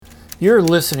You're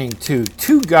listening to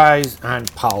Two Guys on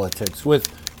Politics with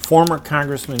former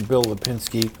Congressman Bill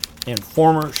Lipinski and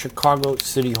former Chicago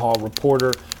City Hall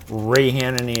reporter Ray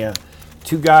Hanania.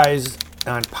 Two Guys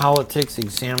on Politics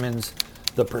examines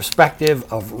the perspective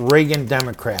of Reagan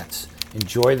Democrats.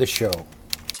 Enjoy the show.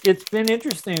 It's been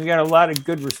interesting. We got a lot of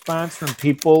good response from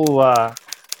people.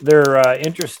 They're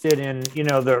interested in,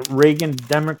 the Reagan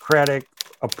Democratic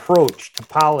approach to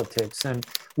politics, and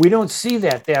we don't see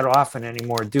that often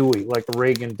anymore, do we? Like a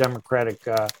Reagan Democratic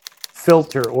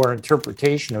filter or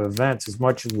interpretation of events as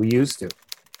much as we used to.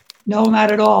 No,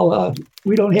 not at all.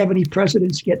 We don't have any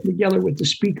presidents getting together with the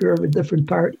speaker of a different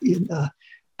party in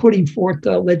putting forth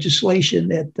legislation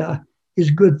that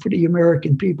is good for the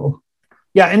American people.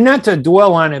 Yeah, and not to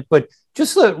dwell on it, but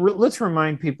just let's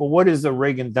remind people, what is a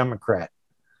Reagan Democrat?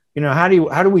 How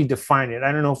do we define it?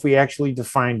 I don't know if we actually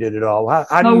defined it at all.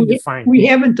 How do you define it? We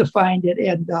haven't defined it,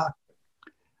 and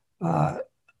I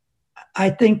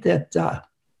think that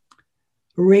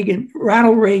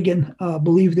Ronald Reagan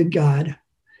believed in God.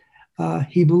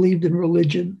 He believed in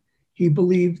religion. He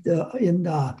believed in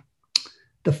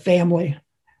the family.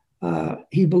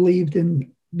 He believed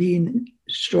in being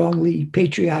strongly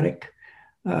patriotic.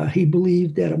 He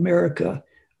believed that America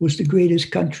was the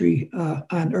greatest country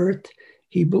on earth.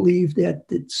 He believed that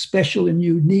it's special and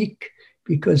unique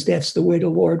because that's the way the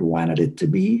Lord wanted it to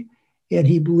be. And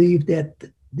he believed that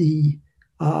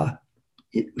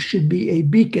it should be a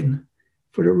beacon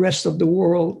for the rest of the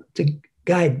world to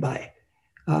guide by.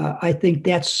 I think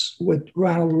that's what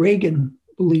Ronald Reagan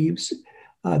believes.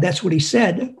 That's what he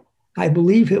said. I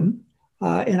believe him.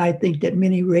 And I think that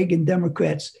many Reagan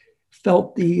Democrats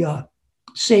felt the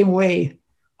same way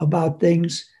about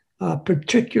things.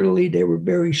 Particularly, they were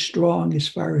very strong as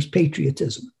far as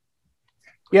patriotism.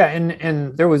 Yeah,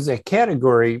 and there was a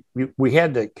category, we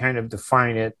had to kind of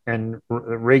define it, and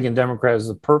Reagan Democrat is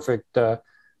the perfect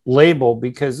label,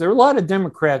 because there were a lot of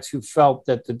Democrats who felt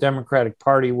that the Democratic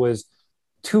Party was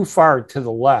too far to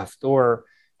the left or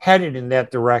headed in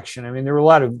that direction. I mean, there were a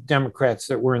lot of Democrats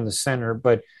that were in the center,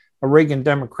 but a Reagan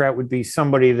Democrat would be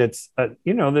somebody that's,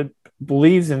 that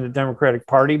believes in the Democratic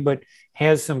Party, but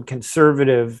has some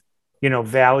conservative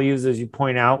values, as you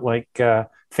point out, like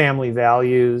family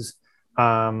values,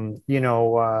 little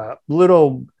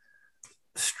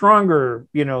stronger,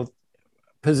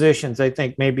 positions, I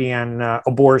think, maybe on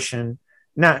abortion,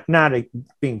 not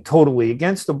being totally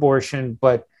against abortion,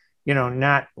 but,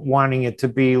 not wanting it to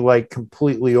be like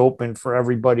completely open for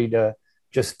everybody to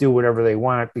just do whatever they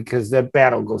want, because that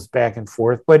battle goes back and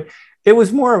forth. But it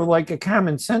was more of like a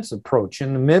common sense approach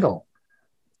in the middle.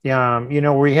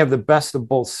 Where you have the best of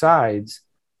both sides,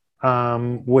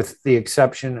 with the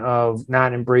exception of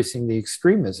not embracing the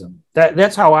extremism.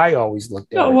 That's how I always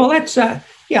looked at it. Well, that's I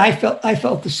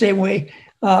felt the same way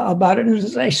about it.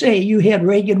 As I say, you had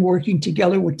Reagan working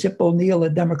together with Tip O'Neill, a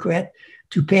Democrat,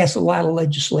 to pass a lot of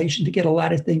legislation to get a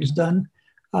lot of things done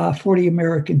for the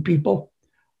American people.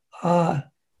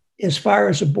 As far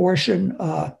as abortion,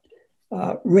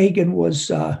 Reagan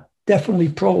was definitely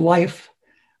pro-life.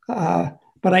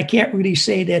 But I can't really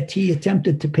say that he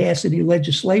attempted to pass any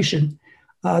legislation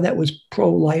that was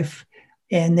pro-life.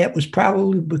 And that was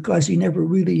probably because he never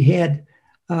really had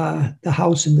the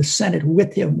House and the Senate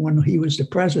with him when he was the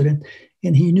president.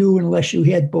 And he knew unless you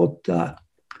had both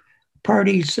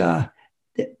parties,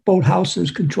 both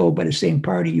houses controlled by the same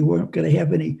party, you weren't going to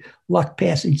have any luck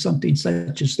passing something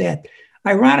such as that.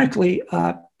 Ironically,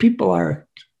 people are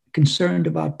concerned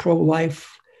about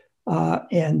pro-life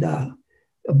and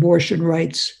abortion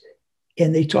rights,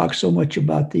 and they talk so much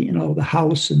about the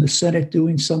House and the Senate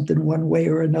doing something one way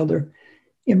or another.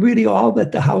 And really all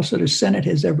that the House or the Senate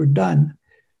has ever done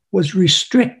was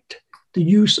restrict the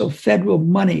use of federal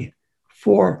money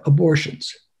for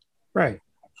abortions. Right.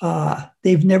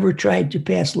 They've never tried to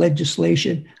pass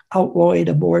legislation outlawing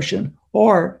abortion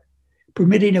or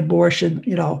permitting abortion,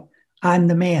 on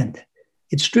demand.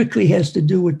 It strictly has to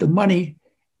do with the money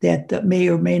that may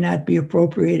or may not be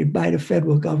appropriated by the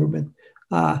federal government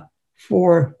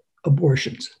for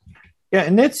abortions. Yeah,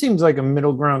 and that seems like a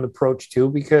middle ground approach too,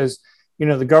 because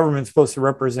the government's supposed to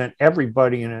represent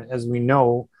everybody, and as we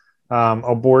know,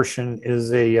 abortion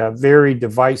is a very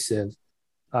divisive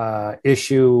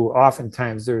issue.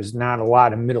 Oftentimes, there's not a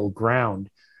lot of middle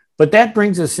ground. But that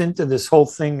brings us into this whole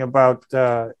thing about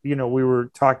we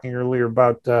were talking earlier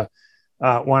about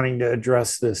wanting to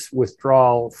address this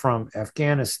withdrawal from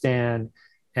Afghanistan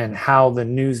and how the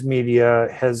news media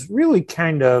has really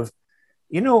kind of,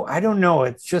 I don't know,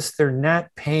 it's just they're not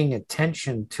paying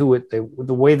attention to it the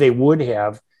way they would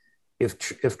have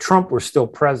if Trump were still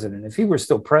president. If he were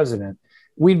still president,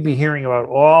 we'd be hearing about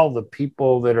all the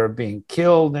people that are being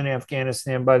killed in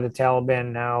Afghanistan by the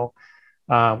Taliban now.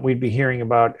 We'd be hearing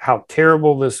about how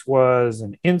terrible this was,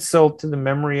 an insult to the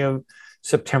memory of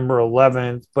September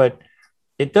 11th. But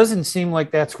it doesn't seem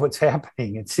like that's what's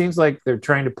happening. It seems like they're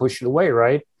trying to push it away,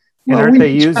 right? And aren't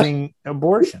they using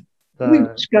abortion? We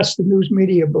discussed the news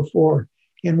media before,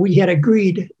 and we had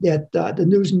agreed that the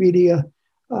news media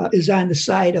is on the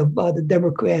side of the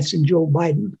Democrats and Joe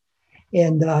Biden,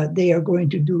 and they are going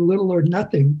to do little or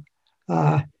nothing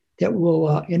that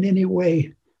will in any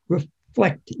way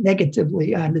reflect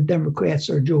negatively on the Democrats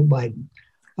or Joe Biden.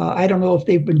 I don't know if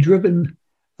they've been driven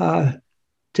to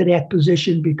that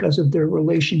position because of their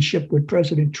relationship with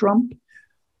President Trump,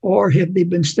 or have they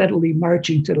been steadily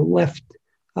marching to the left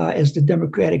as the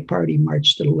Democratic Party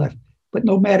marched to the left? But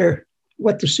no matter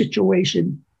what the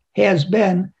situation has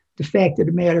been, the fact of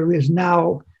the matter is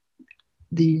now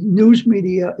the news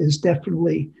media is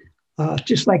definitely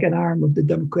just like an arm of the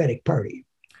Democratic Party.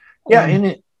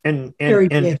 Yeah, very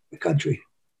bad for the country.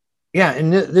 Yeah,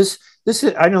 and this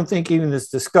I don't think even this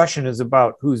discussion is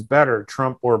about who's better,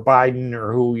 Trump or Biden,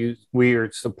 or who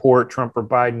we support, Trump or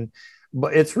Biden.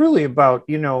 But it's really about,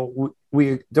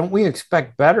 we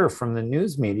expect better from the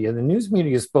news media. The news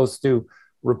media is supposed to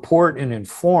report and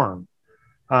inform.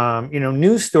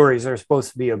 News stories are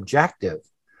supposed to be objective.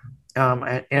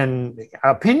 And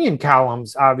opinion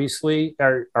columns, obviously,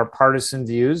 are partisan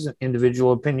views,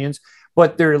 individual opinions,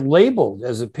 but they're labeled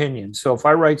as opinions. So if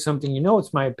I write something,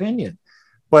 it's my opinion.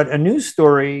 But a news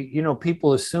story,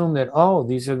 people assume that,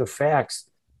 these are the facts.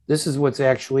 This is what's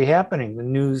actually happening. The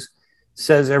news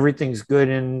says everything's good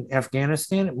in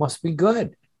Afghanistan. It must be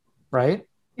good, right?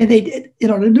 And they did,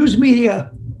 the news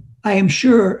media, I am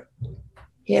sure,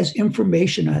 has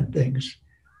information on things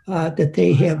that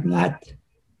they have not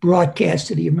broadcast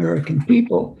to the American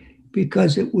people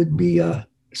because it would be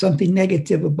something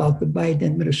negative about the Biden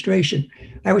administration.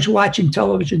 I was watching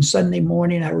television Sunday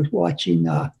morning. I was watching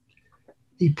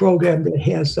the program that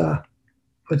has,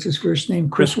 what's his first name?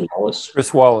 Chris Wallace.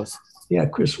 Chris Wallace. Yeah,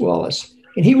 Chris Wallace.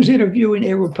 And he was interviewing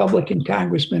a Republican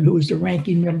congressman who was the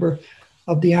ranking member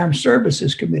of the Armed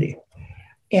Services Committee.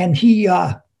 And he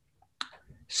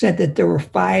said that there were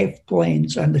 5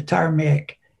 planes on the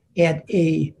tarmac at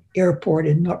a airport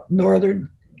in northern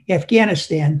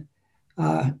Afghanistan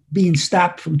being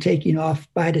stopped from taking off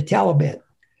by the Taliban.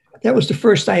 That was the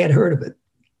first I had heard of it.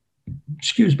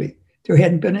 Excuse me. There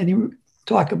hadn't been any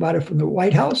talk about it from the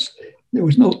White House. There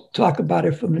was no talk about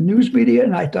it from the news media.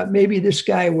 And I thought maybe this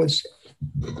guy was,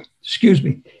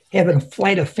 having a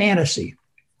flight of fantasy.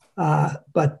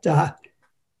 But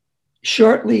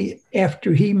shortly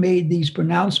after he made these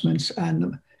pronouncements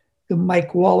on the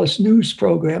Mike Wallace news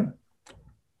program,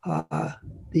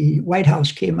 the White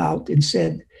House came out and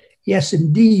said, yes,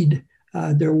 indeed,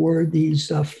 there were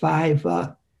these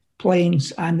 5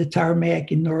 planes on the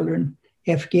tarmac in northern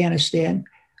Afghanistan.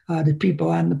 The people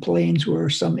on the planes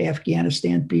were some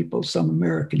Afghanistan people, some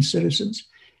American citizens.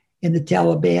 And the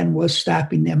Taliban was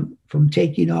stopping them from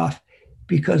taking off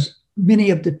because many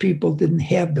of the people didn't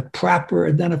have the proper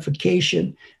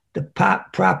identification, the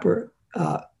proper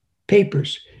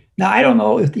papers. Now, I don't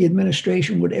know if the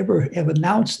administration would ever have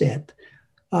announced that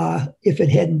if it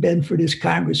hadn't been for this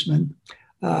congressman.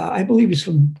 I believe he's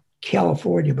from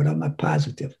California, but I'm not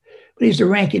positive. But he's the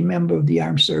ranking member of the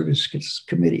Armed Services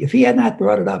Committee. If he had not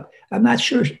brought it up, I'm not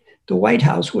sure the White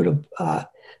House would have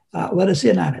let us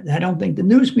in on it. I don't think the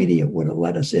news media would have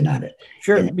let us in on it.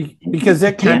 Sure, because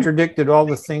that contradicted all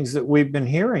the things that we've been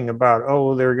hearing about.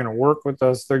 They're going to work with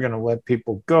us. They're going to let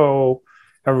people go.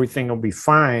 Everything will be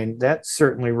fine. That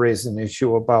certainly raised an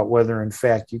issue about whether, in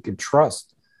fact, you could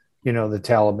trust, the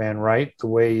Taliban, right? The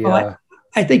way.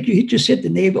 I think you just hit the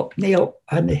nail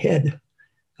on the head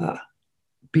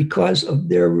because of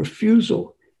their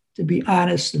refusal to be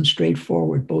honest and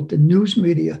straightforward, both the news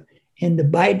media and the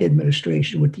Biden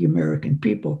administration with the American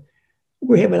people.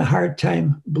 We're having a hard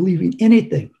time believing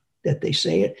anything that they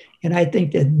say it. And I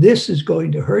think that this is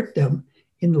going to hurt them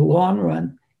in the long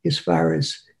run as far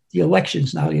as the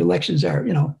elections. Now, the elections are,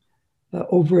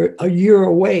 over a year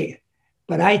away.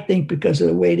 But I think because of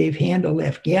the way they've handled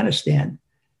Afghanistan,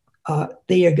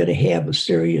 they are going to have a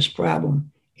serious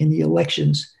problem in the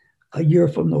elections a year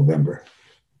from November.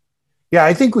 Yeah,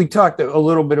 I think we talked a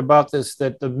little bit about this,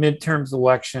 that the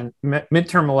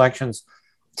midterm elections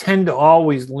tend to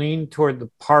always lean toward the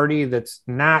party that's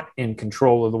not in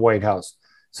control of the White House.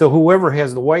 So whoever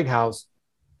has the White House,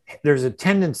 there's a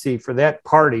tendency for that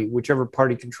party, whichever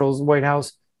party controls the White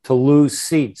House, to lose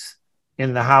seats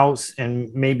in the House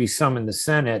and maybe some in the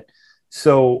Senate.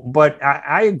 So, but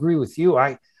I agree with you.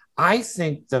 I I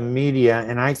think the media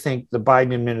and I think the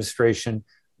Biden administration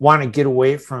want to get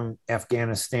away from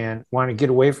Afghanistan, want to get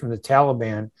away from the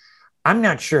Taliban. I'm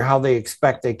not sure how they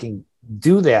expect they can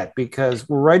do that because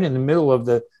we're right in the middle of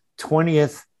the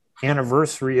 20th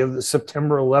anniversary of the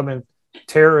September 11th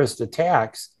terrorist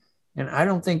attacks. And I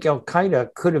don't think Al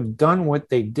Qaeda could have done what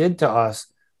they did to us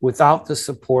without the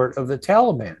support of the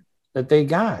Taliban that they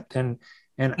got. And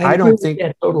I don't think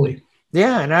totally.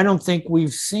 Yeah, and I don't think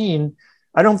we've seen,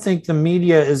 I don't think the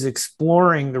media is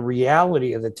exploring the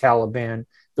reality of the Taliban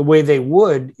the way they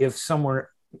would if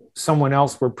someone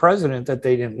else were president that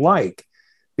they didn't like,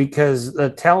 because the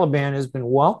Taliban has been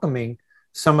welcoming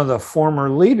some of the former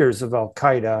leaders of Al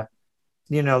Qaeda.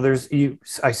 You know,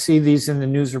 I see these in the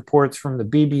news reports from the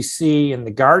BBC and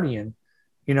the Guardian,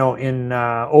 you know, in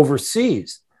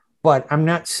overseas, but I'm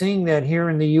not seeing that here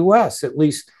in the U.S., at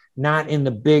least not in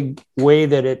the big way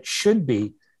that it should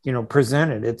be, you know,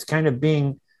 presented. It's kind of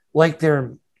being like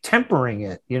they're tempering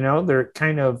it, you know, they're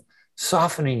kind of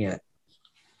softening it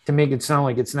to make it sound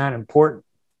like it's not important.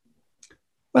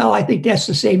 Well, I think that's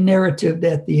the same narrative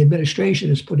that the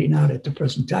administration is putting out at the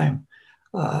present time.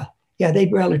 Yeah,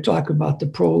 they'd rather talk about the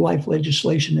pro-life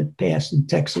legislation that passed in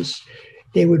Texas.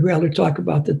 They would rather talk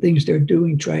about the things they're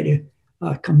doing, try to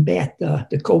combat the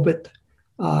COVID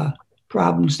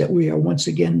problems that we are once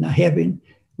again having,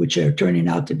 which are turning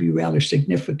out to be rather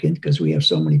significant because we have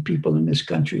so many people in this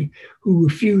country who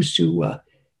refuse to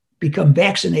become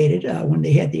vaccinated when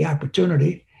they had the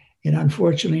opportunity. And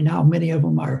unfortunately, now many of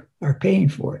them are paying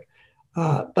for it.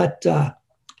 But the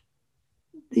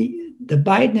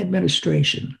Biden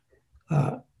administration,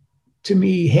 to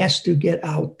me, has to get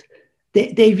out.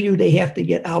 They view they have to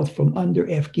get out from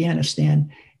under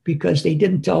Afghanistan because they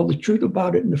didn't tell the truth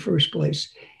about it in the first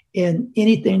place. And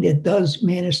anything that does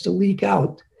manage to leak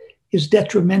out is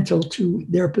detrimental to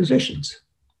their positions.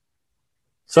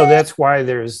 So that's why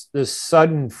there's this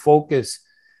sudden focus.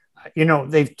 You know,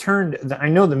 I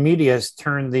know the media has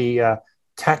turned the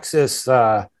Texas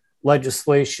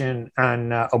legislation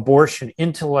on abortion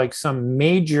into like some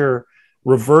major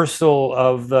reversal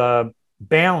of the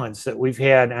balance that we've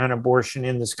had on abortion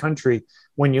in this country.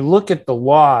 When you look at the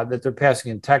law that they're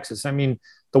passing in Texas, I mean,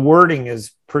 the wording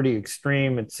is pretty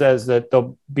extreme. It says that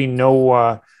there'll be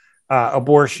no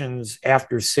abortions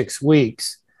after 6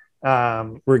 weeks,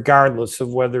 regardless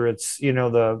of whether it's, you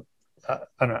know,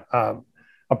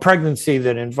 a pregnancy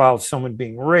that involves someone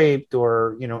being raped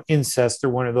or, you know, incest or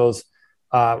one of those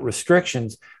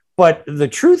restrictions. But the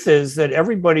truth is that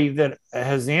everybody that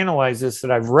has analyzed this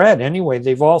that I've read anyway,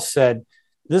 they've all said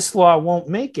this law won't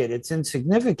make it. It's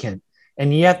insignificant.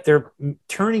 And yet they're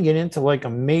turning it into like a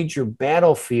major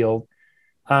battlefield.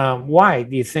 Why?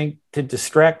 Do you think to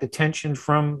distract attention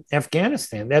from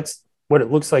Afghanistan? That's what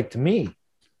it looks like to me.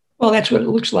 Well, that's what it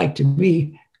looks like to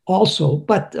me also.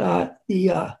 But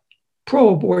the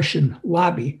pro-abortion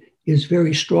lobby is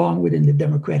very strong within the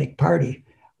Democratic Party.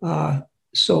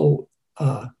 So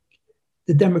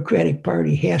the Democratic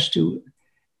Party has to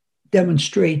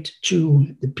demonstrate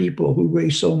to the people who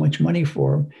raise so much money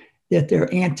for them that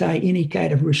they're anti any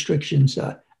kind of restrictions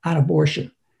on abortion,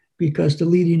 because the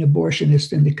leading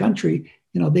abortionists in the country,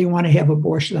 you know, they want to have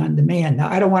abortion on demand. Now,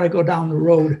 I don't want to go down the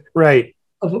road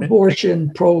of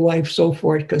abortion, pro-life, so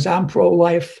forth, because I'm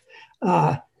pro-life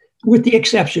with the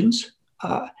exceptions.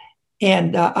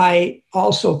 And I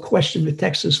also question the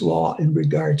Texas law in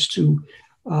regards to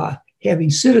having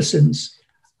citizens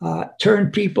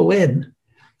turn people in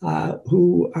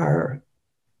who are,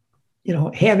 you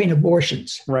know, having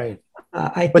abortions. Right.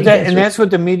 I think that's what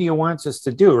the media wants us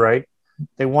to do, right?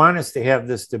 They want us to have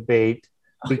this debate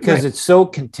because it's so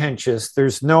contentious.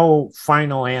 There's no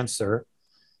final answer.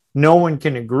 No one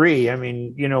can agree. I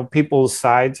mean, you know, people's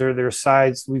sides are their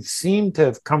sides. We've seemed to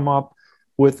have come up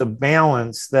with a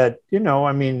balance that, you know,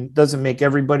 I mean, doesn't make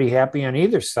everybody happy on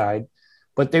either side,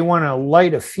 but they want to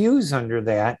light a fuse under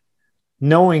that,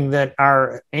 knowing that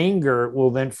our anger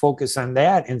will then focus on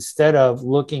that instead of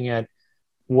looking at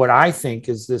what I think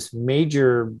is this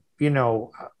major, you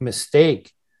know,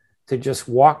 mistake to just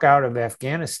walk out of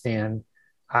Afghanistan.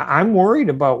 I'm worried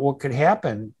about what could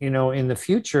happen, you know, in the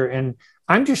future. And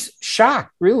I'm just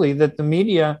shocked, really, that the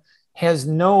media has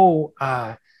no,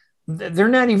 they're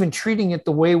not even treating it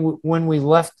the way when we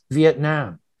left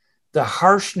Vietnam. The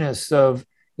harshness of,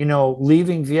 you know,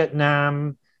 leaving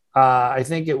Vietnam, I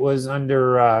think it was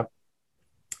under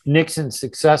Nixon's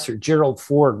successor, Gerald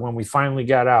Ford, when we finally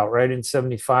got out, right, in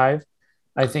 75.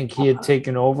 I think he had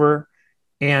taken over.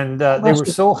 And they were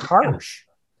so harsh,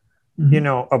 you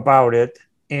know, about it.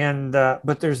 And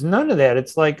but there's none of that.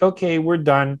 It's like, okay, we're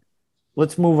done.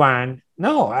 Let's move on.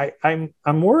 No,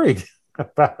 I'm worried.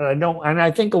 But I don't, and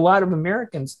I think a lot of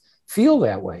Americans feel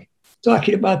that way.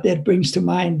 Talking about that brings to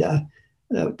mind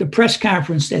the press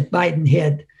conference that Biden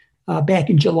had back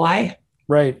in July.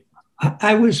 Right.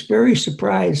 I was very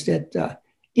surprised that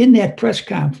in that press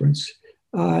conference,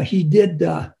 he did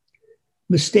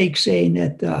mistake saying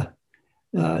that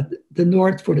the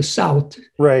North for the South.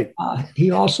 Right.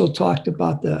 He also talked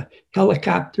about the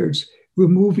helicopters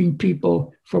removing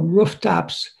people from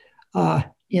rooftops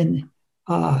in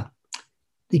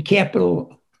the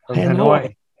capital,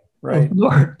 Hanoi, right. of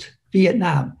North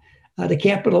Vietnam. The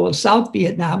capital of South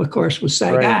Vietnam, of course, was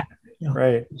Saigon, right.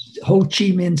 Right. Ho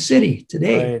Chi Minh City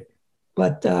today. Right.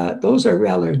 But those are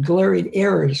rather glaring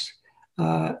errors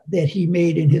that he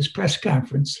made in his press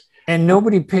conference. And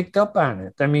nobody picked up on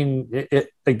it. I mean,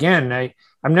 again,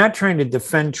 I'm not trying to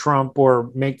defend Trump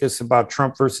or make this about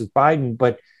Trump versus Biden,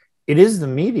 but it is the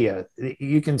media.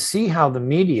 You can see how the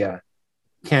media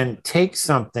can take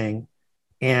something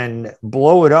and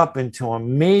blow it up into a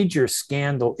major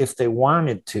scandal if they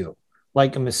wanted to,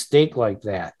 like a mistake like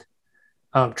that.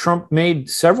 Trump made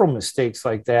several mistakes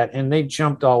like that, and they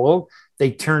jumped all over.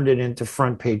 They turned it into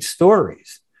front page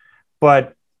stories.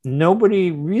 But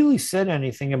nobody really said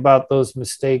anything about those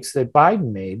mistakes that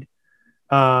Biden made.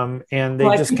 And they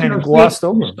just kind of glossed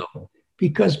over them.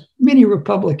 Because many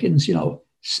Republicans,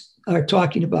 are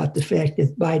talking about the fact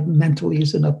that Biden mentally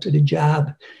isn't up to the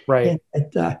job. Right.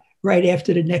 And that right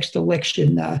after the next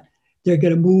election, they're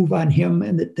going to move on him,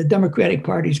 and the Democratic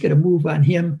Party is going to move on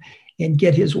him and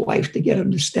get his wife to get him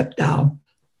to step down.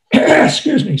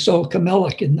 Excuse me. So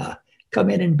Kamala can come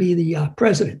in and be the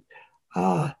president.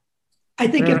 I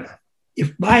think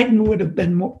if Biden would have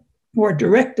been more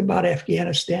direct about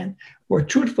Afghanistan, more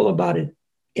truthful about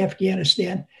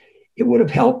Afghanistan, it would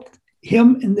have helped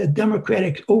him in the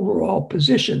Democratic overall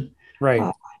position.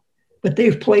 Right. But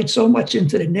they've played so much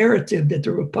into the narrative that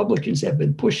the Republicans have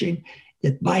been pushing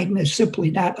that Biden is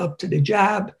simply not up to the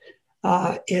job,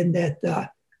 and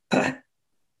that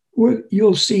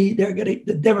you'll see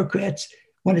the Democrats,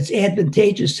 when it's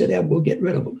advantageous to them, will get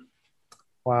rid of them.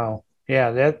 Wow.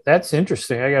 Yeah, that's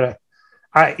interesting.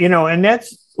 And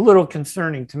that's a little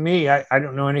concerning to me. I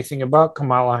don't know anything about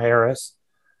Kamala Harris.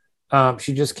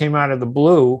 She just came out of the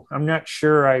blue. I'm not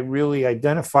sure I really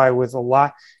identify with a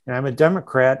lot. And I'm a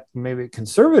Democrat, maybe a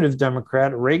conservative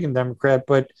Democrat, a Reagan Democrat,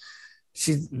 but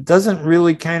she doesn't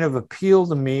really kind of appeal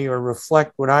to me or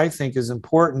reflect what I think is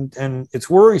important. And it's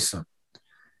worrisome.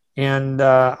 And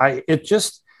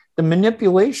the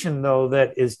manipulation, though,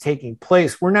 that is taking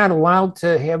place, we're not allowed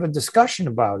to have a discussion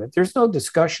about it. There's no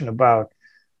discussion about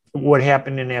what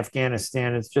happened in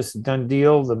Afghanistan. It's just a done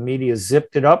deal. The media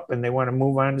zipped it up and they want to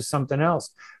move on to something else.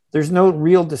 There's no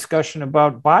real discussion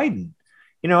about Biden.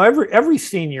 Every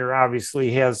senior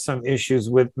obviously has some issues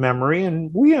with memory,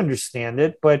 and we understand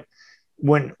it. But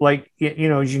when,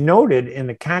 as you noted, in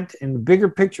the bigger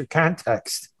picture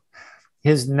context,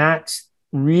 his not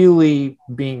really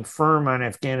being firm on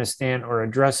Afghanistan or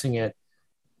addressing it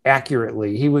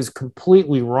accurately. He was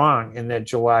completely wrong in that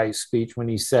July speech when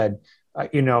he said,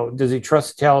 does he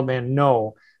trust the Taliban?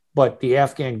 No, but the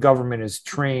Afghan government is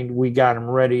trained. We got them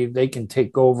ready. They can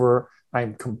take over.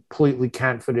 I'm completely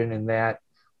confident in that.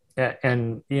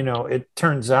 And, it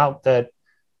turns out that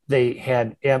they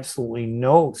had absolutely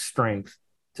no strength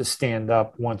to stand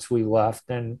up once we left.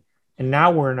 And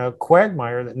now we're in a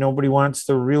quagmire that nobody wants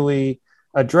to really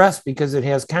address because it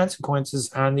has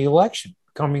consequences on the election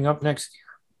coming up next year.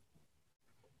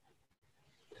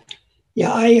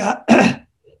 Yeah,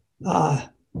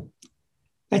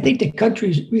 I think the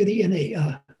country's really in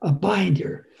a bind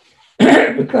here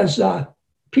because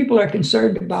people are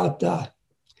concerned about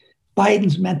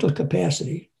Biden's mental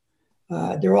capacity.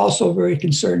 They're also very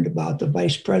concerned about the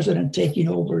vice president taking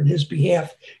over in his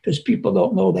behalf because people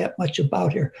don't know that much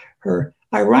about her.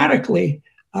 Ironically,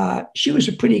 she was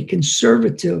a pretty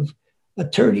conservative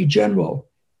attorney general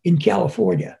in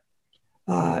California.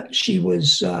 She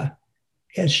was,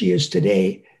 as she is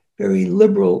today, very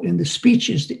liberal in the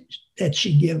speeches that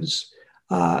she gives.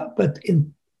 But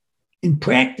in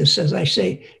practice, as I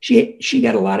say, she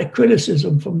got a lot of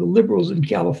criticism from the liberals in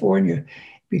California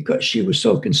because she was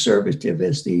so conservative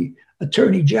as the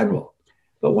attorney general.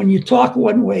 But when you talk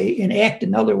one way and act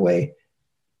another way,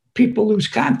 people lose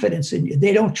confidence in you.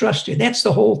 They don't trust you. That's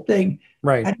the whole thing.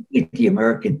 Right. I don't think the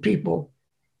American people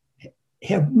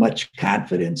have much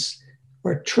confidence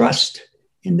or trust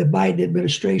in the Biden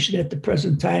administration at the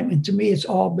present time. And to me, it's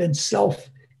all been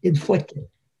self-inflicted.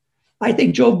 I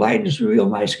think Joe Biden is a real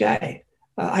nice guy.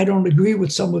 I don't agree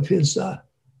with some of his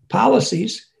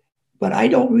policies, but I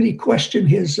don't really question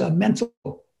his mental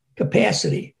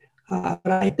capacity. But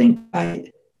I think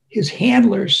by his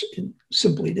handlers,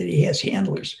 simply that he has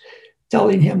handlers,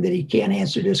 telling him that he can't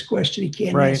answer this question, he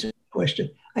can't answer that question.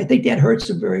 I think that hurts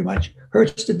him very much,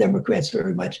 hurts the Democrats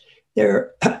very much.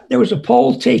 There was a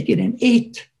poll taken in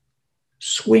 8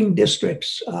 swing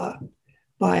districts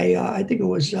by, I think it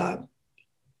was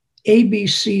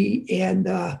ABC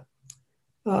and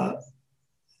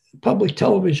public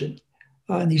television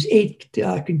in these 8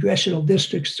 congressional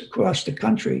districts across the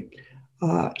country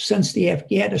since the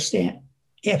Afghanistan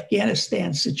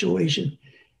situation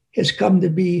has come to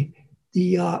be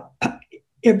the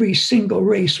every single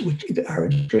race which are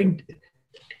in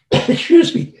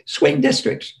swing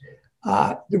districts.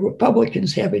 The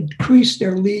Republicans have increased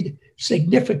their lead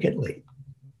significantly.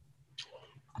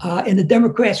 And the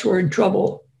Democrats were in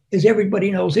trouble, as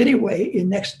everybody knows anyway, in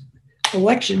next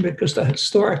election because the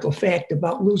historical fact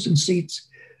about losing seats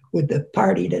with the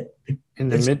party that in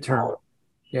the midterm.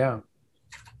 Yeah.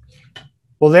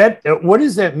 Well, that what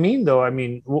does that mean, though? I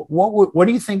mean, what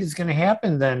do you think is going to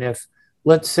happen then if,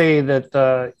 let's say that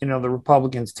the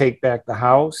Republicans take back the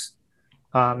House,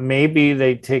 maybe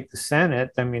they take the Senate.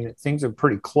 I mean, things are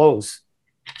pretty close.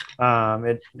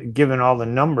 Given all the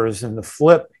numbers and the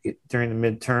flip during the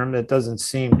midterm, that doesn't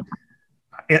seem.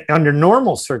 Under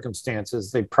normal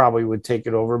circumstances, they probably would take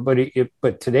it over.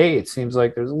 But today it seems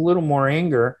like there's a little more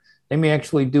anger. They may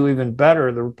actually do even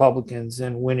better, the Republicans,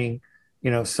 in winning,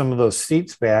 some of those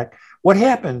seats back. What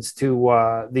happens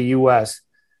to the U.S.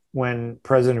 when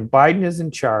President Biden is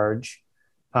in charge?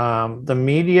 The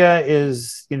media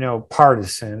is,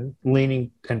 partisan,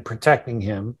 leaning and protecting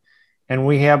him. And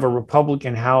we have a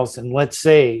Republican House and, let's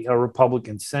say, a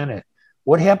Republican Senate.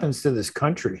 What happens to this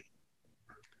country?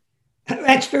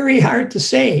 That's very hard to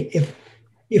say.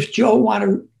 If Joe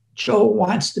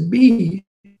wants to be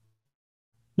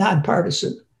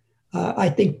nonpartisan, I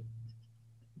think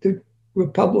the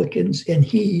Republicans and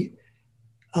he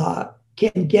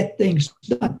can get things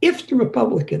done. If the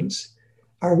Republicans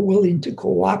are willing to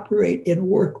cooperate and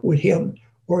work with him,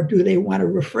 or do they want to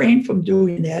refrain from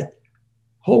doing that,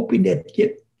 hoping that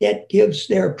that gives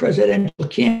their presidential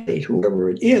candidate,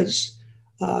 whoever it is,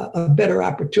 a better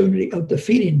opportunity of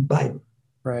defeating Biden,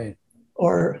 right,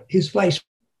 or his vice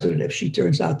president if she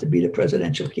turns out to be the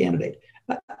presidential candidate.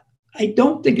 I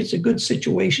don't think it's a good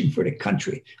situation for the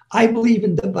country. I believe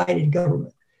in divided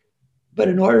government, but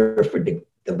in order for the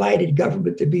divided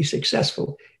government to be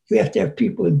successful, you have to have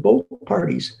people in both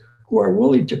parties who are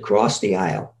willing to cross the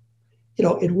aisle,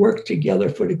 and work together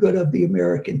for the good of the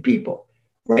American people.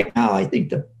 Right now, I think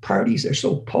the parties are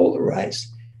so polarized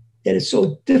that it's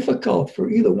so difficult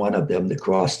for either one of them to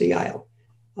cross the aisle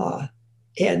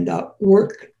and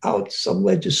work out some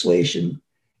legislation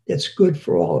that's good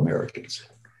for all Americans.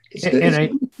 It's a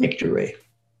picture, Ray.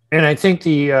 And I think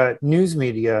the news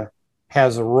media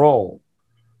has a role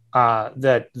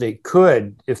that they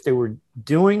could, if they were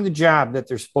doing the job that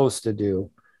they're supposed to do,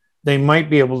 they might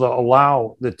be able to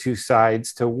allow the two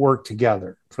sides to work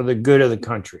together for the good of the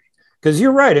country. Because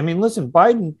you're right. I mean, listen,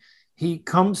 Biden, he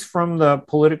comes from the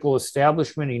political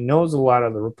establishment. He knows a lot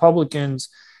of the Republicans.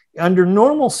 Under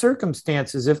normal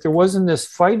circumstances, if there wasn't this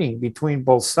fighting between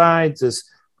both sides, this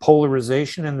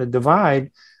polarization and the divide,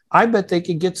 I bet they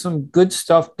could get some good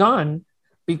stuff done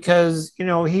because,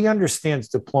 he understands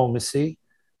diplomacy.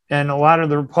 And a lot of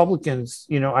the Republicans,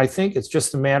 I think it's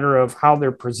just a matter of how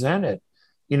they're presented,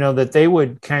 that they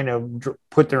would kind of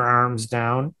put their arms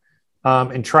down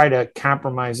and try to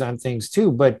compromise on things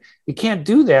too. But you can't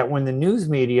do that when the news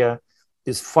media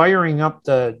is firing up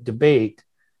the debate,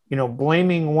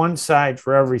 blaming one side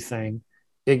for everything,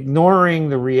 ignoring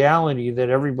the reality that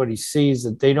everybody sees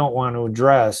that they don't want to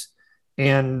address,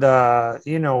 and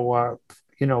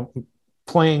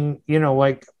playing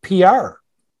like PR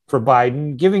for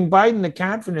Biden, giving Biden the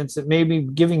confidence that maybe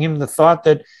giving him the thought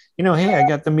that, hey, I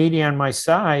got the media on my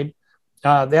side.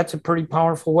 That's a pretty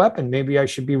powerful weapon. Maybe I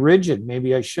should be rigid.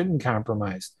 Maybe I shouldn't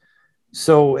compromise.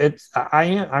 So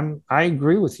I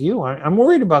agree with you. I'm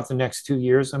worried about the next 2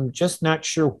 years. I'm just not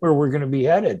sure where we're going to be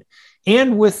headed.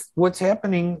 And with what's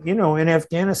happening, in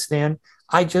Afghanistan,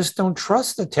 I just don't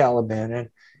trust the Taliban,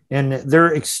 and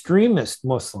they're extremist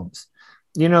Muslims.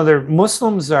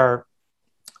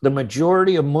 The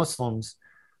majority of Muslims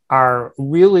are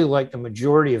really like the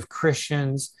majority of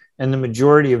Christians and the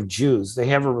majority of Jews. They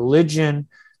have a religion.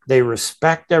 They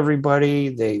respect everybody.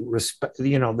 They respect,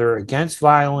 they're against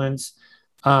violence.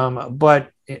 But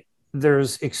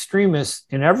there's extremists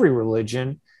in every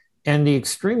religion, and the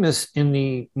extremists in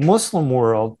the Muslim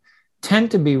world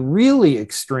tend to be really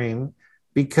extreme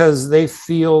because they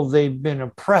feel they've been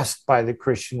oppressed by the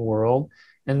Christian world,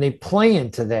 and they play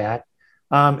into that,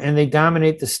 and they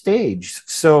dominate the stage.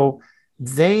 So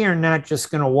they are not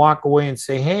just going to walk away and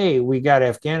say, hey, we got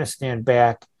Afghanistan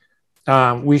back.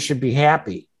 We should be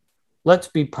happy. Let's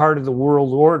be part of the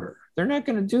world order. They're not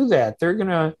going to do that. They're going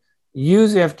to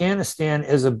use Afghanistan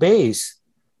as a base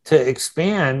to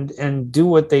expand and do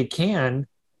what they can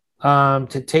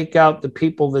to take out the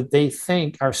people that they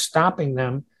think are stopping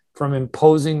them from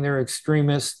imposing their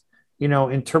extremist,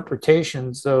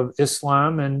 interpretations of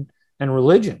Islam and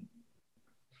religion.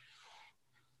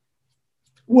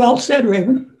 Well said,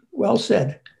 Raymond. Well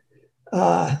said.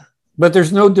 But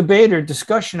there's no debate or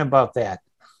discussion about that.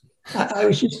 I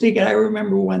was just thinking, I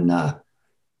remember when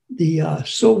the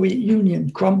Soviet Union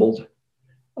crumbled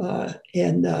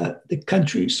and the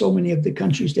countries, so many of the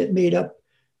countries that made up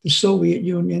the Soviet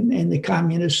Union and the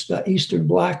communist Eastern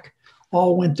Bloc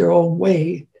all went their own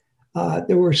way.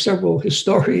 There were several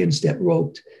historians that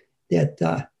wrote that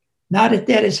now that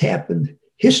that has happened,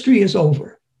 history is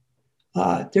over.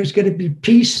 There's going to be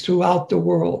peace throughout the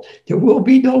world. There will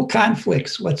be no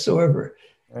conflicts whatsoever.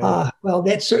 Well,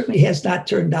 that certainly has not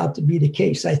turned out to be the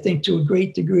case. I think to a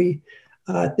great degree,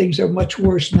 things are much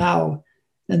worse now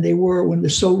than they were when the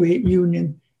Soviet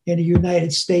Union and the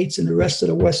United States and the rest of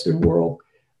the Western world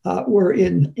were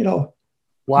in,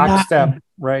 lockstep,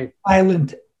 right?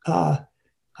 Violent.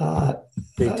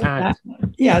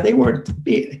 They weren't.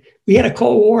 We had a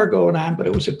Cold War going on, but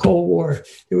it was a Cold War.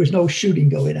 There was no shooting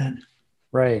going on.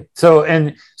 Right. So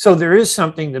there is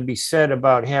something to be said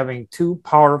about having two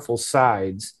powerful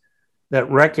sides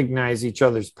that recognize each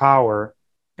other's power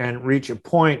and reach a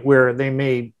point where they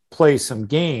may play some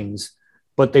games,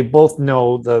 but they both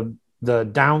know the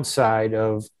downside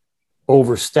of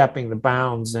overstepping the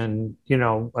bounds and,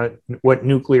 what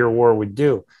nuclear war would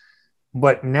do.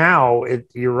 But now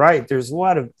you're right. There's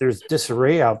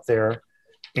disarray out there,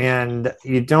 and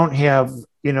you don't have,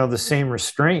 the same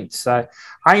restraints. I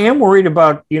am worried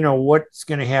about, what's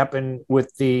going to happen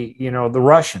with the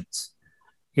Russians,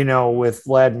 with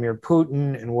Vladimir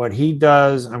Putin and what he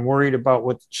does. I'm worried about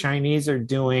what the Chinese are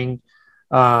doing.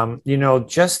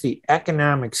 Just the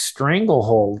economic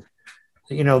stranglehold,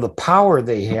 the power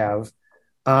they have.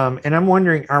 And I'm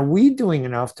wondering, are we doing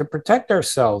enough to protect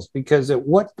ourselves? Because at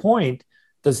what point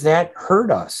does that hurt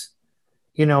us?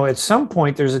 At some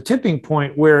point, there's a tipping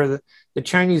point where the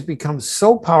Chinese become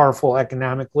so powerful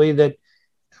economically that,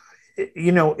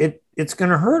 it's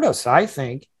going to hurt us, I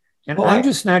think. And I'm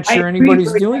just not sure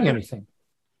anybody's doing anything.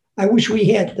 I wish we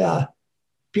had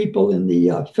people in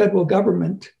the federal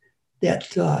government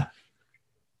that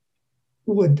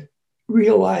would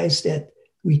realize that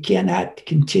we cannot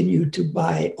continue to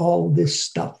buy all this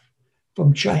stuff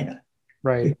from China.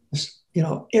 Right. Because,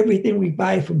 everything we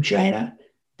buy from China,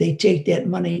 they take that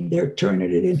money, they're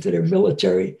turning it into their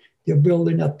military. They're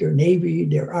building up their Navy,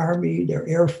 their Army, their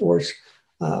Air Force,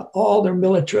 all their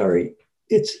military.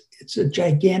 It's a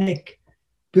gigantic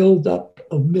buildup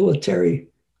of military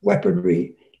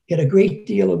weaponry, and a great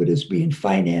deal of it is being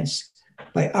financed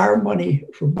by our money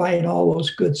for buying all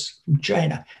those goods from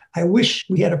China. I wish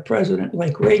we had a president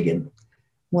like Reagan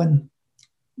when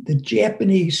the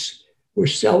Japanese were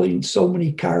selling so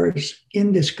many cars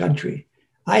in this country.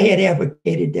 I had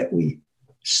advocated that we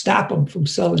stop them from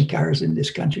selling cars in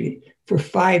this country for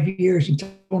 5 years until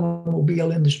the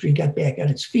automobile industry got back on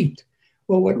its feet.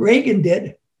 Well, what Reagan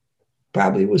did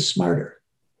probably was smarter.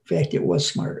 In fact, it was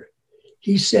smarter.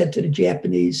 He said to the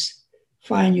Japanese,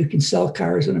 fine, you can sell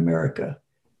cars in America,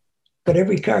 but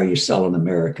every car you sell in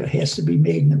America has to be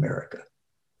made in America.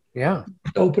 Yeah.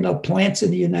 To open up plants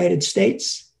in the United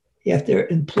States, you have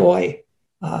to employ,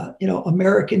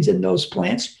 Americans in those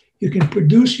plants. You can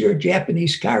produce your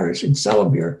Japanese cars and sell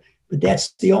them here, but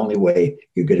that's the only way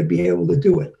you're going to be able to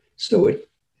do it. So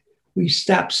we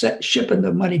stopped shipping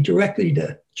the money directly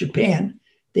to Japan.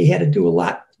 They had to do a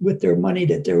lot with their money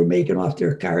that they were making off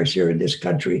their cars here in this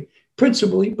country,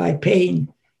 principally by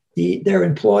paying their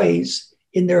employees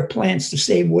in their plants the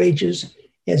same wages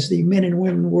as the men and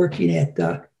women working at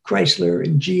Chrysler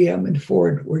and GM and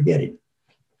Ford were getting.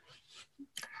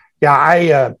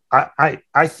 Yeah,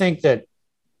 I think that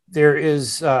there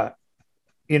is,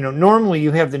 normally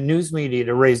you have the news media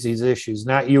to raise these issues,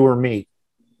 not you or me.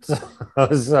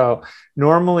 So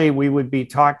normally we would be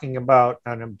talking about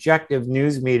an objective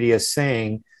news media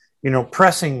saying,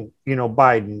 pressing,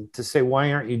 Biden to say,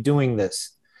 why aren't you doing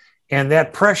this? And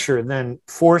that pressure then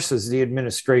forces the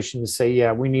administration to say,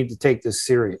 yeah, we need to take this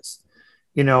serious.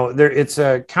 It's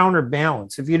a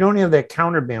counterbalance. If you don't have that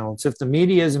counterbalance, if the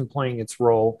media isn't playing its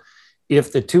role,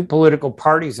 if the two political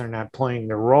parties are not playing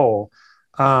their role,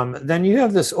 then you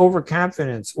have this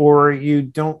overconfidence, or you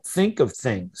don't think of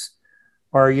things,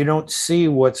 or you don't see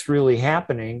what's really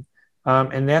happening.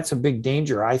 And that's a big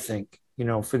danger, I think,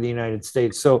 for the United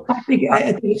States. So I think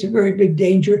it's a very big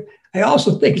danger. I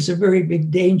also think it's a very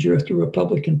big danger if the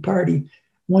Republican Party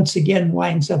once again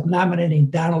winds up nominating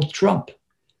Donald Trump,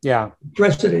 yeah,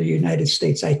 president of the United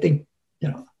States. I think,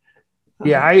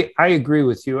 yeah, I agree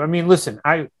with you. I mean, listen,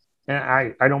 I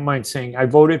don't mind saying I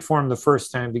voted for him the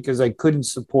first time because I couldn't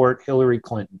support Hillary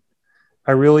Clinton.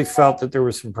 I really felt that there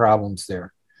were some problems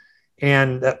there.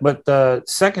 But the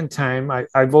second time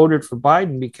I voted for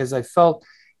Biden because I felt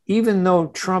even though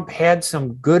Trump had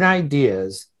some good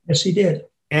ideas, yes, he did.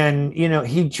 and,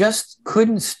 he just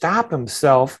couldn't stop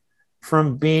himself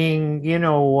from being,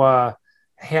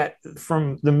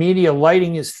 from the media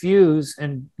lighting his fuse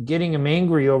and getting him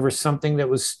angry over something that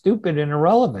was stupid and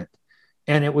irrelevant.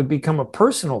 And it would become a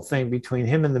personal thing between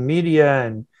him and the media.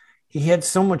 And he had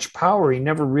so much power, he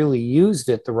never really used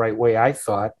it the right way, I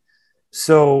thought.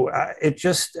 So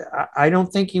I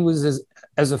don't think he was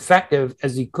as effective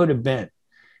as he could have been.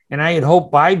 And I had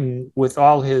hoped Biden, with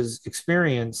all his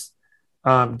experience,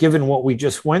 given what we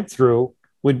just went through,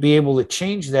 would be able to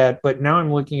change that. But now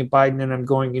I'm looking at Biden and I'm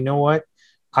going, you know what?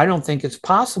 I don't think it's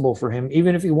possible for him,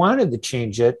 even if he wanted to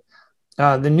change it.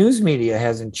 The news media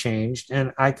hasn't changed.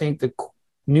 And I think the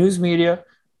news media,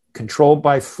 controlled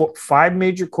by five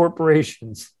major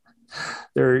corporations,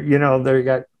 they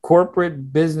got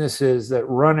corporate businesses that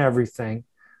run everything.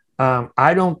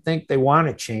 I don't think they want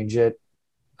to change it.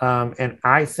 And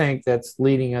I think that's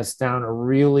leading us down a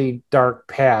really dark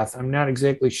path. I'm not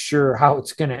exactly sure how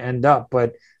it's going to end up,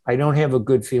 but I don't have a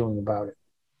good feeling about it.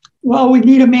 Well, we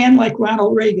need a man like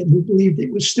Ronald Reagan who believed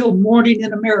it was still morning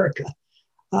in America.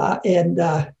 I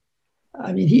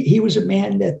mean, he was a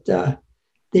man that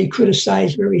they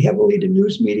criticized very heavily, the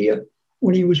news media,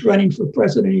 when he was running for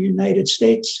president of the United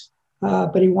States.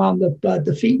 But he wound up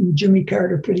defeating Jimmy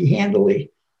Carter pretty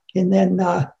handily. And then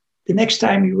the next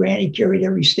time he ran, he carried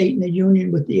every state in the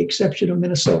union with the exception of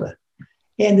Minnesota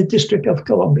and the District of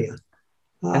Columbia.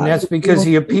 And that's because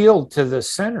he appealed to the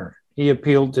center. He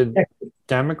appealed to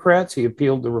Democrats. He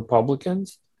appealed to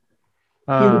Republicans.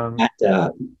 He was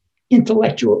not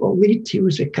intellectual elite. He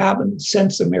was a common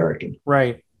sense American.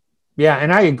 Right. Yeah,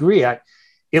 and I agree.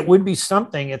 It would be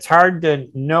something. It's hard to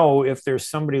know if there's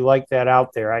somebody like that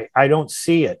out there. I don't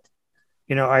see it.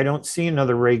 I don't see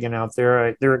another Reagan out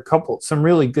there. There are some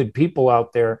really good people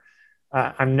out there.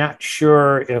 I'm not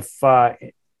sure if,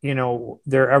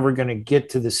 they're ever going to get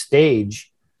to the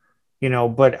stage,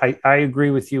 but I agree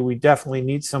with you. We definitely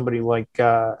need somebody like,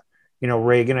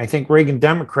 Reagan. I think Reagan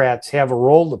Democrats have a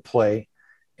role to play,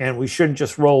 and we shouldn't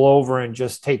just roll over and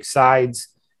just take sides,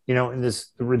 in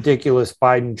this ridiculous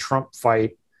Biden-Trump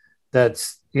fight.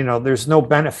 That's, there's no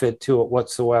benefit to it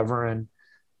whatsoever. And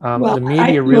the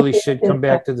media really should come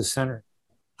back to the center.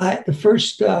 The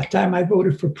first time I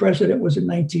voted for president was in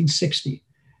 1960.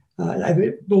 I've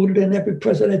voted in every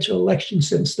presidential election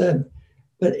since then.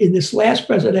 But in this last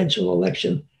presidential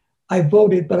election, I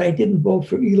voted, but I didn't vote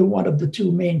for either one of the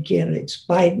two main candidates,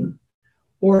 Biden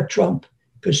or Trump,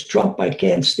 because Trump I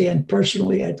can't stand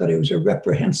personally. I thought he was a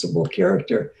reprehensible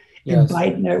character. Yes. And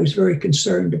Biden, I was very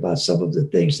concerned about some of the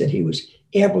things that he was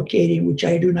advocating, which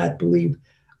I do not believe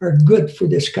are good for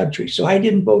this country. So I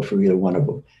didn't vote for either one of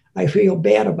them. I feel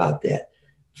bad about that.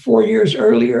 4 years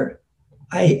earlier,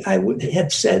 I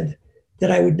had said that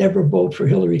I would never vote for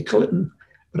Hillary Clinton,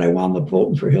 but I wound up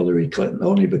voting for Hillary Clinton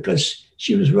only because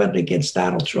she was running against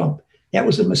Donald Trump. That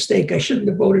was a mistake. I shouldn't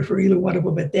have voted for either one of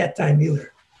them at that time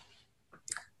either.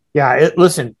 Yeah,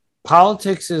 listen,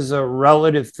 politics is a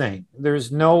relative thing.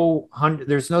 There's no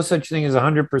such thing as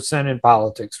 100% in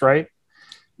politics, right?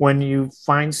 When you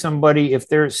find somebody, if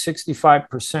they're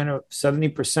 65% or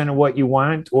 70% of what you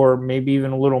want, or maybe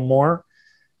even a little more,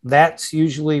 that's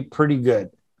usually pretty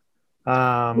good.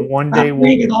 One day,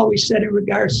 Reagan always said in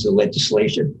regards to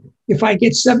legislation, if I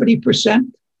get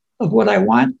 70% of what I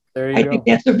want, I think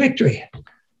that's a victory.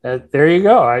 There you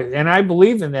go. I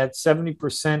believe in that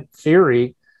 70%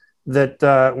 theory.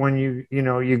 That when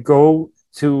you go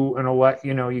to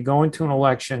you go into an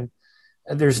election,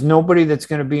 there's nobody that's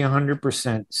going to be 100%.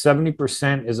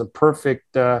 70% is a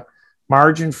perfect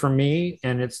margin for me,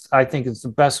 and I think it's the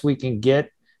best we can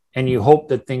get. And you hope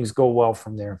that things go well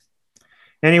from there.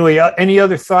 Anyway, any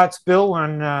other thoughts, Bill?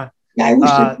 On I wish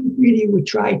the community would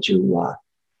try to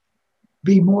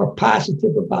be more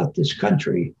positive about this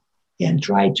country and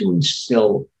try to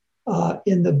instill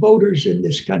in the voters in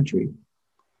this country.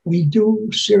 We do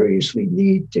seriously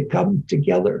need to come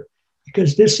together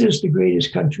because this is the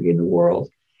greatest country in the world.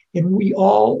 And we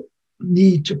all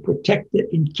need to protect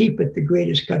it and keep it the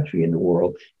greatest country in the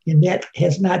world. And that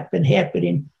has not been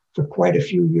happening for quite a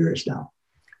few years now.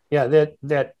 Yeah,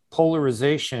 that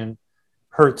polarization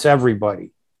hurts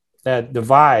everybody. that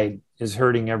divide is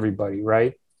hurting everybody,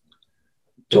 right?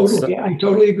 Totally. I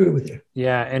totally agree with you.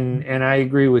 Yeah, and I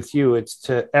agree with you. It's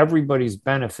to everybody's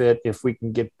benefit if we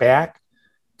can get back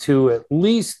to at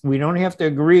least, we don't have to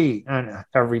agree on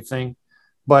everything,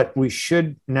 but we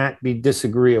should not be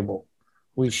disagreeable.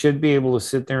 We should be able to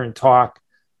sit there and talk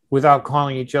without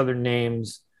calling each other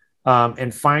names,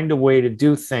 and find a way to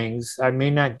do things. I may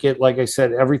not get, like I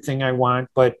said, everything I want,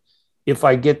 but if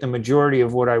I get the majority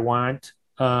of what I want,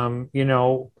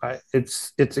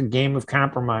 it's a game of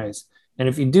compromise. And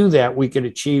if you do that, we could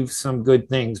achieve some good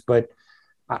things. But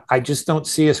I just don't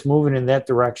see us moving in that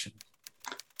direction.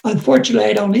 Unfortunately,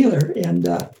 I don't either. And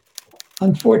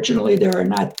unfortunately, there are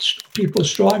not people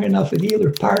strong enough in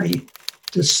either party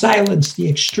to silence the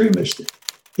extremists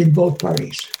in both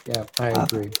parties. Yeah, I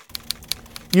agree.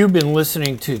 You've been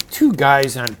listening to Two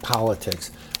Guys on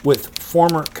Politics with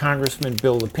former Congressman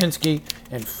Bill Lipinski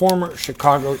and former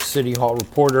Chicago City Hall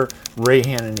reporter Ray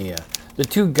Hanania. The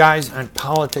Two Guys on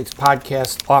Politics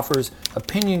podcast offers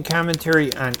opinion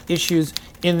commentary on issues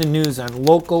in the news on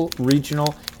local,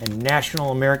 regional, and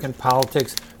national American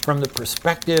politics from the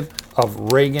perspective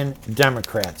of Reagan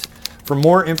Democrats. For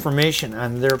more information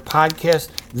on their podcast,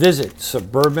 visit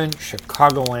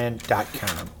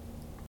suburbanchicagoland.com.